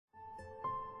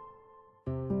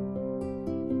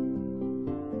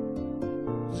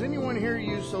Does anyone here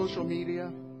use social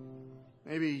media?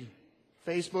 Maybe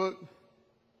Facebook,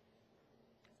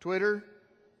 Twitter,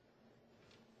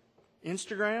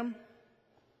 Instagram?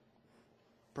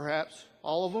 Perhaps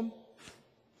all of them?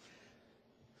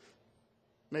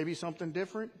 Maybe something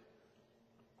different?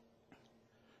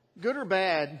 Good or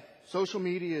bad, social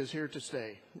media is here to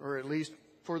stay, or at least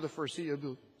for the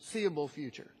foreseeable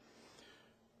future.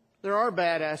 There are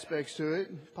bad aspects to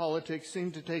it. Politics seem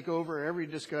to take over every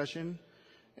discussion,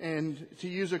 and to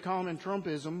use a common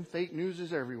Trumpism, fake news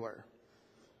is everywhere.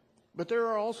 But there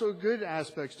are also good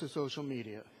aspects to social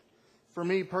media. For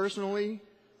me personally,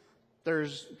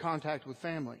 there's contact with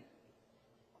family.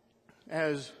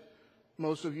 As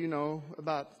most of you know,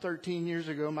 about 13 years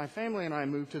ago, my family and I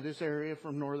moved to this area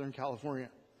from Northern California,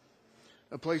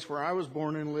 a place where I was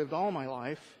born and lived all my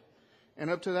life.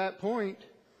 And up to that point,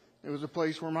 it was a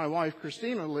place where my wife,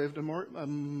 Christina, lived a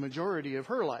majority of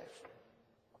her life.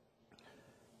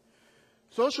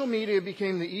 Social media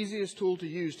became the easiest tool to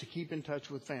use to keep in touch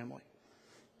with family,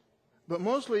 but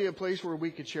mostly a place where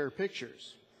we could share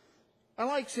pictures. I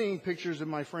like seeing pictures of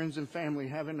my friends and family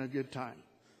having a good time.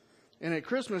 And at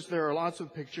Christmas, there are lots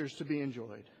of pictures to be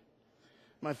enjoyed.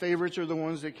 My favorites are the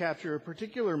ones that capture a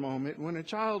particular moment when a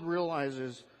child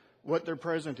realizes what their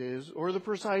present is, or the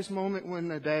precise moment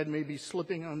when a dad may be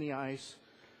slipping on the ice,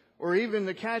 or even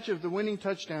the catch of the winning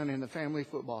touchdown in the family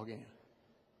football game.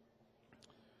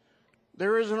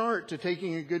 There is an art to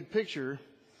taking a good picture,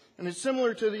 and it's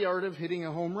similar to the art of hitting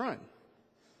a home run.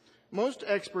 Most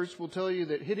experts will tell you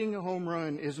that hitting a home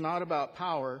run is not about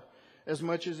power as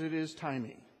much as it is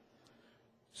timing.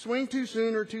 Swing too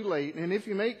soon or too late, and if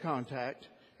you make contact,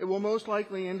 it will most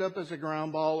likely end up as a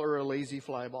ground ball or a lazy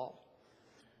fly ball.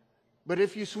 But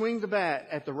if you swing the bat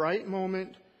at the right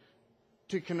moment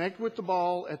to connect with the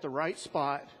ball at the right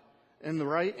spot and the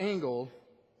right angle,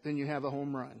 then you have a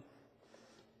home run.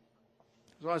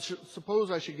 So I suppose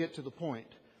I should get to the point,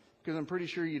 because I'm pretty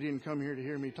sure you didn't come here to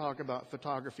hear me talk about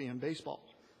photography and baseball.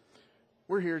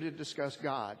 We're here to discuss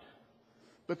God.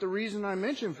 But the reason I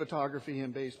mention photography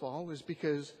and baseball is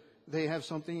because they have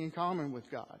something in common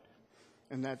with God,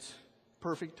 and that's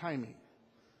perfect timing.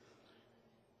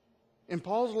 In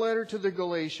Paul's letter to the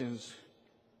Galatians,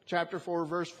 chapter 4,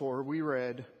 verse 4, we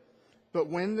read, "But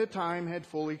when the time had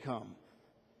fully come."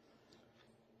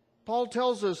 Paul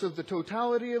tells us that the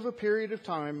totality of a period of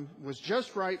time was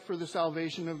just right for the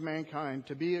salvation of mankind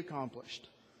to be accomplished.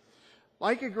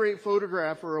 Like a great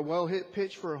photograph or a well-hit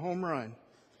pitch for a home run,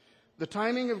 the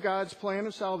timing of God's plan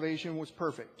of salvation was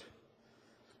perfect.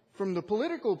 From the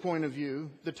political point of view,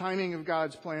 the timing of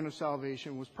God's plan of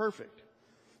salvation was perfect.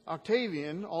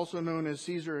 Octavian, also known as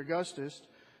Caesar Augustus,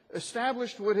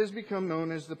 established what has become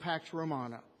known as the Pax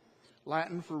Romana,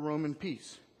 Latin for Roman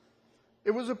peace.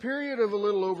 It was a period of a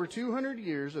little over 200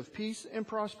 years of peace and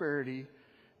prosperity,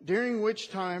 during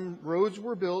which time roads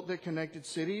were built that connected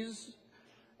cities,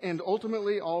 and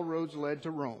ultimately all roads led to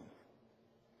Rome.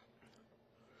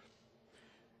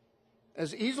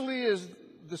 As easily as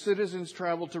the citizens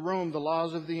traveled to Rome, the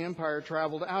laws of the empire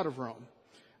traveled out of Rome.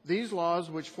 These laws,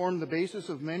 which form the basis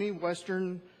of many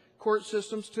Western court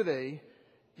systems today,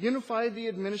 unified the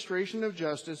administration of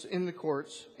justice in the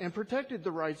courts and protected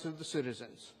the rights of the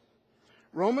citizens.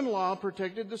 Roman law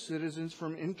protected the citizens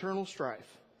from internal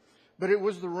strife, but it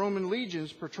was the Roman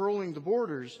legions patrolling the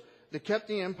borders that kept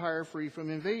the empire free from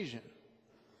invasion.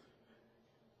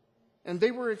 And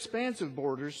they were expansive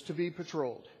borders to be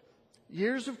patrolled.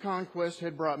 Years of conquest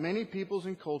had brought many peoples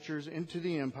and cultures into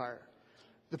the empire.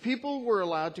 The people were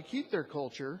allowed to keep their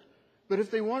culture, but if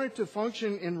they wanted to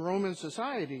function in Roman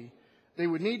society, they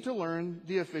would need to learn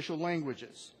the official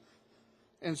languages.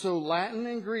 And so Latin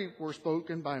and Greek were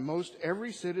spoken by most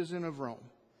every citizen of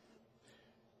Rome.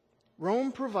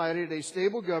 Rome provided a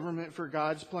stable government for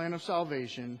God's plan of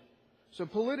salvation, so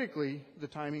politically, the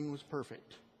timing was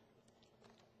perfect.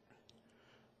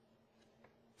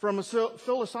 From a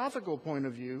philosophical point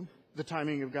of view, the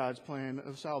timing of God's plan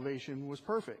of salvation was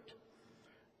perfect.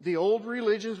 The old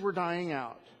religions were dying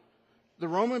out. The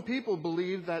Roman people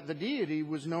believed that the deity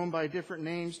was known by different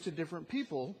names to different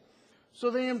people, so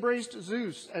they embraced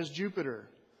Zeus as Jupiter,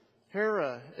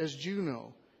 Hera as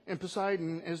Juno, and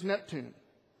Poseidon as Neptune.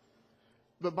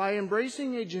 But by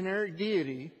embracing a generic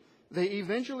deity, they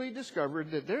eventually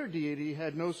discovered that their deity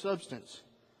had no substance.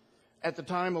 At the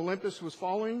time Olympus was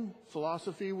falling,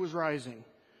 philosophy was rising.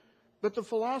 But the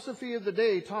philosophy of the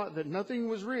day taught that nothing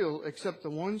was real except the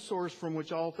one source from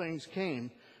which all things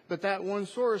came, but that one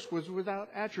source was without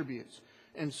attributes,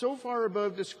 and so far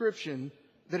above description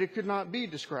that it could not be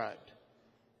described.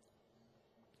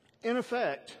 In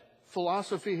effect,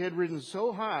 philosophy had risen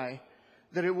so high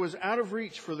that it was out of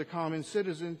reach for the common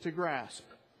citizen to grasp.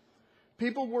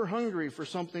 People were hungry for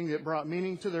something that brought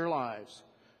meaning to their lives.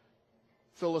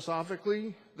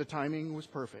 Philosophically, the timing was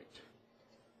perfect.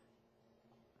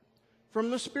 From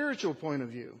the spiritual point of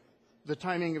view, the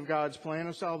timing of God's plan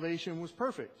of salvation was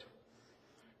perfect.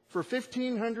 For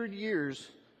 1,500 years,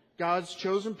 God's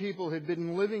chosen people had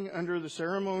been living under the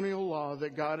ceremonial law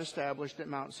that God established at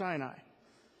Mount Sinai.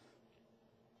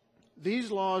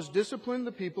 These laws disciplined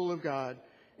the people of God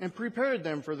and prepared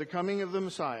them for the coming of the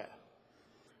Messiah.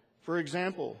 For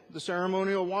example, the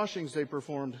ceremonial washings they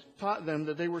performed taught them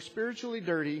that they were spiritually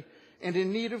dirty and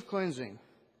in need of cleansing.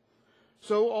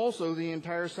 So also the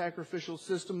entire sacrificial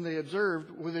system they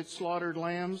observed with its slaughtered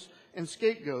lambs and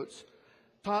scapegoats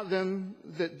taught them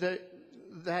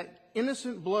that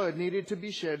innocent blood needed to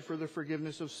be shed for the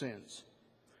forgiveness of sins.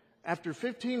 After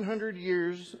 1,500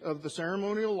 years of the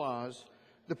ceremonial laws,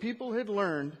 the people had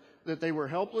learned that they were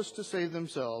helpless to save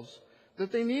themselves,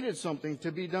 that they needed something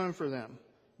to be done for them,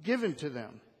 given to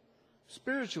them.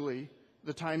 Spiritually,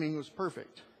 the timing was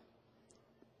perfect.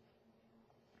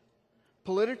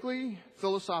 Politically,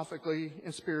 philosophically,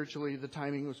 and spiritually, the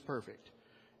timing was perfect.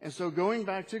 And so going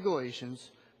back to Galatians,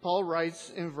 Paul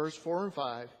writes in verse 4 and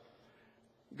 5,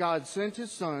 God sent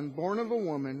his Son, born of a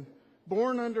woman,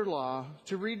 born under law,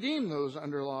 to redeem those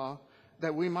under law,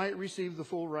 that we might receive the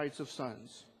full rights of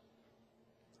sons.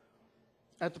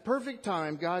 At the perfect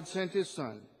time, God sent his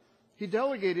Son. He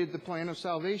delegated the plan of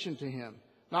salvation to him,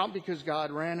 not because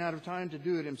God ran out of time to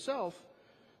do it himself.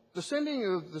 The sending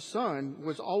of the Son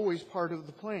was always part of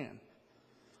the plan.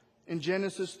 In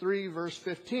Genesis 3, verse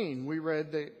 15, we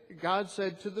read that God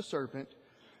said to the serpent,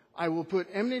 I will put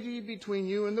enmity between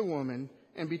you and the woman,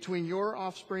 and between your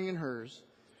offspring and hers.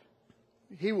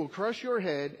 He will crush your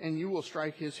head, and you will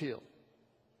strike his heel.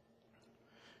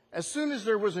 As soon as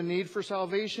there was a need for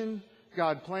salvation,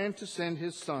 God planned to send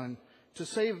his Son to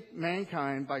save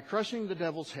mankind by crushing the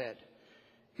devil's head.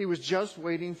 He was just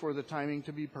waiting for the timing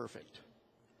to be perfect.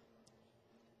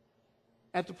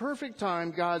 At the perfect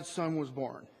time, God's Son was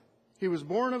born. He was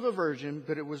born of a virgin,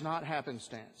 but it was not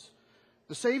happenstance.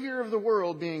 The Savior of the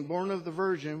world, being born of the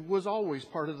virgin, was always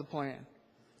part of the plan.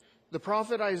 The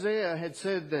prophet Isaiah had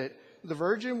said that the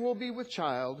virgin will be with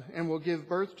child and will give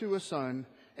birth to a son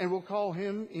and will call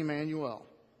him Emmanuel.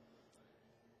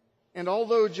 And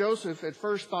although Joseph at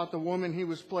first thought the woman he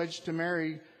was pledged to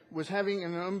marry was having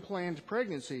an unplanned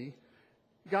pregnancy,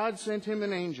 God sent him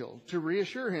an angel to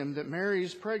reassure him that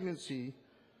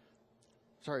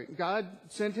God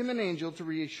sent him an angel to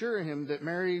reassure him that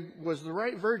Mary was the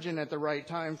right virgin at the right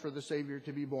time for the Savior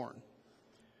to be born.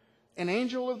 An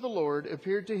angel of the Lord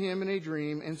appeared to him in a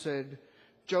dream and said,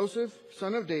 Joseph,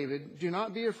 son of David, do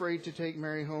not be afraid to take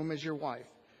Mary home as your wife,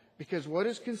 because what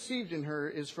is conceived in her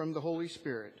is from the Holy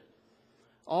Spirit.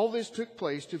 All this took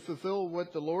place to fulfill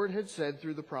what the Lord had said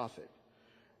through the prophet.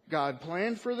 God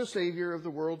planned for the Savior of the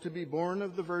world to be born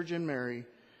of the Virgin Mary.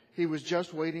 He was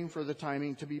just waiting for the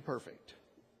timing to be perfect.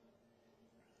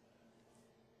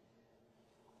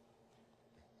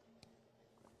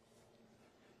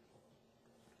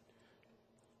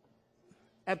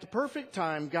 At the perfect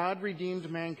time, God redeemed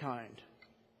mankind.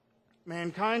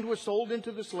 Mankind was sold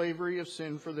into the slavery of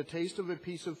sin for the taste of a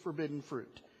piece of forbidden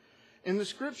fruit. In the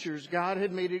Scriptures, God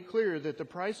had made it clear that the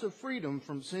price of freedom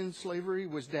from sin's slavery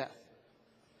was death.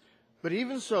 But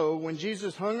even so, when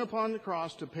Jesus hung upon the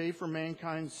cross to pay for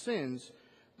mankind's sins,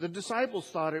 the disciples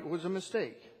thought it was a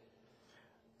mistake.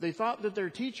 They thought that their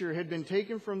teacher had been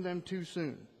taken from them too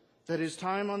soon, that his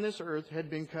time on this earth had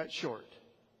been cut short.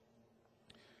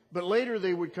 But later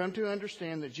they would come to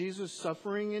understand that Jesus'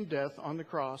 suffering and death on the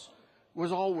cross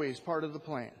was always part of the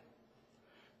plan.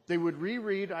 They would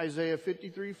reread Isaiah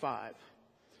 53:5.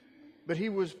 But he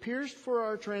was pierced for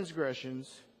our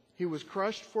transgressions, he was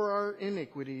crushed for our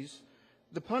iniquities.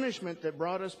 The punishment that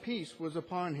brought us peace was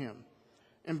upon him,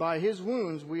 and by his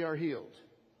wounds we are healed.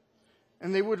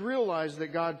 And they would realize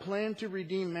that God planned to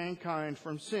redeem mankind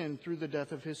from sin through the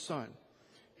death of his Son.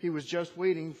 He was just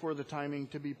waiting for the timing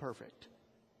to be perfect.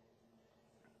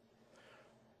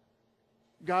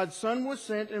 God's Son was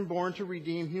sent and born to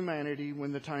redeem humanity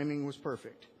when the timing was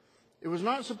perfect. It was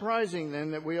not surprising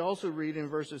then that we also read in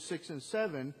verses 6 and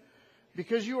 7,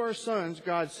 because you are sons,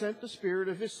 God sent the Spirit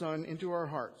of his Son into our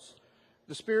hearts,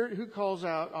 the Spirit who calls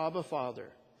out, Abba, Father.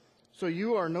 So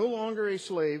you are no longer a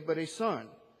slave, but a son.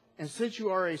 And since you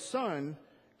are a son,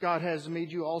 God has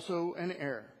made you also an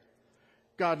heir.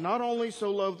 God not only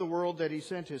so loved the world that he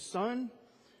sent his Son,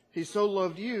 he so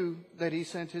loved you that he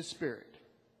sent his Spirit.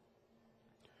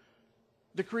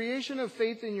 The creation of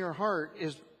faith in your heart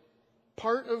is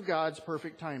part of God's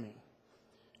perfect timing.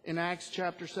 In Acts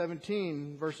chapter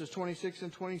 17, verses 26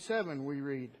 and 27, we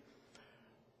read,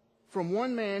 "From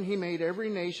one man he made every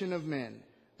nation of men,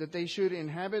 that they should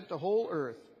inhabit the whole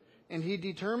earth, and he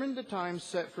determined the times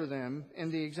set for them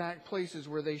and the exact places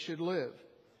where they should live.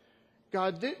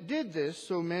 God did this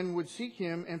so men would seek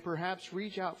him and perhaps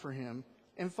reach out for him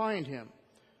and find him,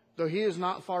 though he is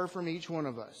not far from each one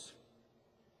of us."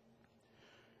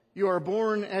 You are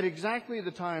born at exactly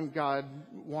the time God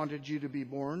wanted you to be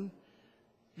born.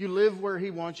 You live where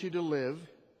he wants you to live.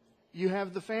 You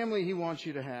have the family he wants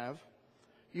you to have.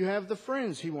 You have the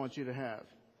friends he wants you to have.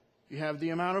 You have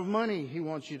the amount of money he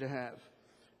wants you to have.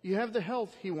 You have the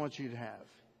health he wants you to have.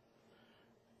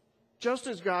 Just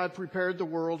as God prepared the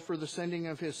world for the sending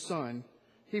of his Son,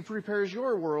 he prepares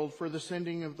your world for the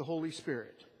sending of the Holy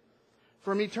Spirit.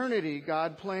 From eternity,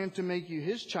 God planned to make you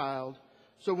his child,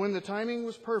 so when the timing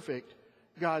was perfect,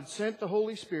 God sent the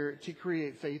Holy Spirit to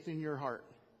create faith in your heart.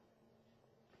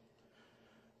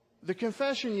 The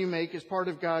confession you make is part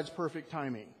of God's perfect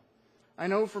timing. I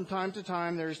know from time to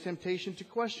time there is temptation to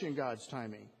question God's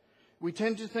timing. We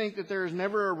tend to think that there is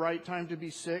never a right time to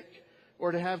be sick,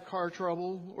 or to have car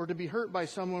trouble, or to be hurt by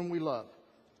someone we love.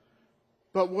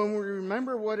 But when we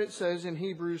remember what it says in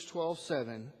Hebrews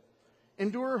 12:7,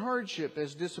 "Endure hardship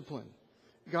as discipline,"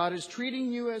 God is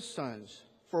treating you as sons,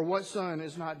 for what son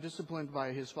is not disciplined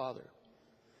by his father?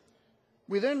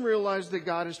 We then realize that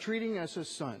God is treating us as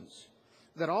sons,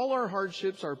 that all our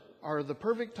hardships are the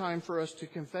perfect time for us to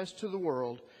confess to the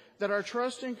world that our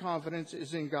trust and confidence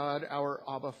is in God, our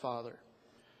Abba Father.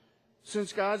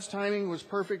 Since God's timing was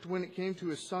perfect when it came to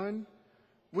his Son,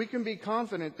 we can be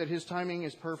confident that his timing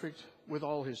is perfect with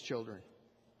all his children.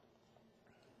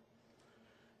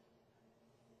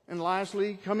 And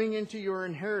lastly, coming into your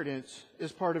inheritance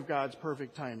is part of God's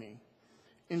perfect timing.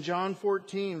 In John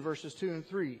 14, verses 2 and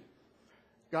 3,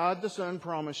 God the Son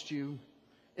promised you,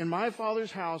 "In my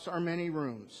Father's house are many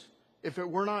rooms. If it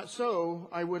were not so,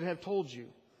 I would have told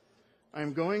you. I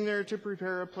am going there to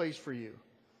prepare a place for you.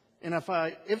 And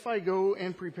if I go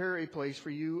and prepare a place for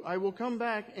you, I will come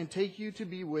back and take you to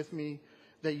be with me,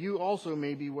 that you also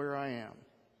may be where I am."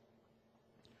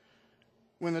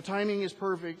 When the timing is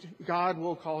perfect, God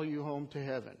will call you home to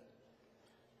heaven.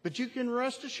 But you can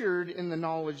rest assured in the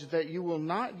knowledge that you will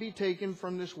not be taken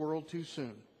from this world too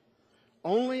soon.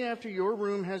 Only after your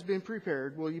room has been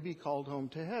prepared will you be called home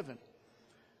to heaven.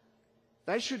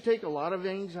 That should take a lot of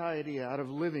anxiety out of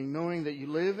living, knowing that you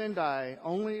live and die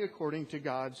only according to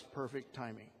God's perfect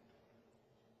timing.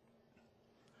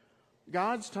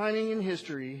 God's timing in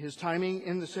history, his timing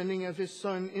in the sending of his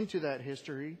Son into that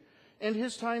history, and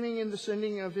his timing in the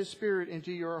sending of his Spirit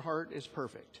into your heart is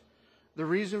perfect. The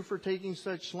reason for taking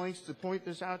such lengths to point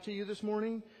this out to you this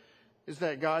morning is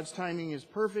that God's timing is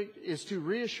perfect, is to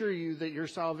reassure you that your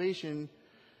salvation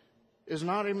is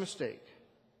not a mistake.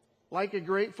 Like a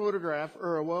great photograph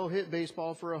or a well-hit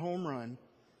baseball for a home run,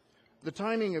 the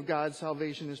timing of God's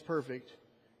salvation is perfect,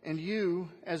 and you,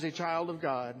 as a child of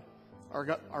God,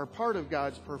 are part of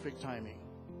God's perfect timing.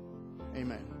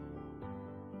 Amen.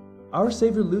 Our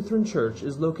Savior Lutheran Church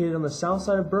is located on the south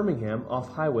side of Birmingham off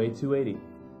Highway 280.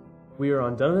 We are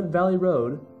on Donovan Valley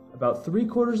Road, about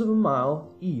 3/4 of a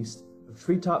mile east of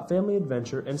Treetop Family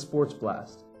Adventure and Sports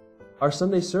Blast. Our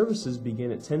Sunday services begin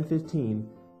at 10:15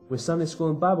 with Sunday school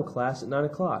and Bible class at 9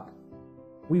 o'clock.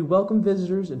 We welcome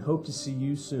visitors and hope to see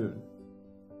you soon.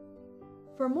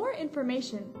 For more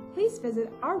information, please visit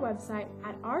our website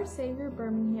at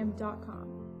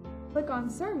oursaviorbirmingham.com. Click on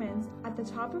Sermons at the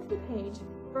top of the page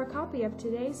for a copy of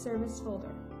today's service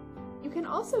folder. You can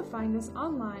also find us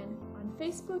online on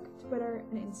Facebook, Twitter,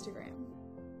 and Instagram.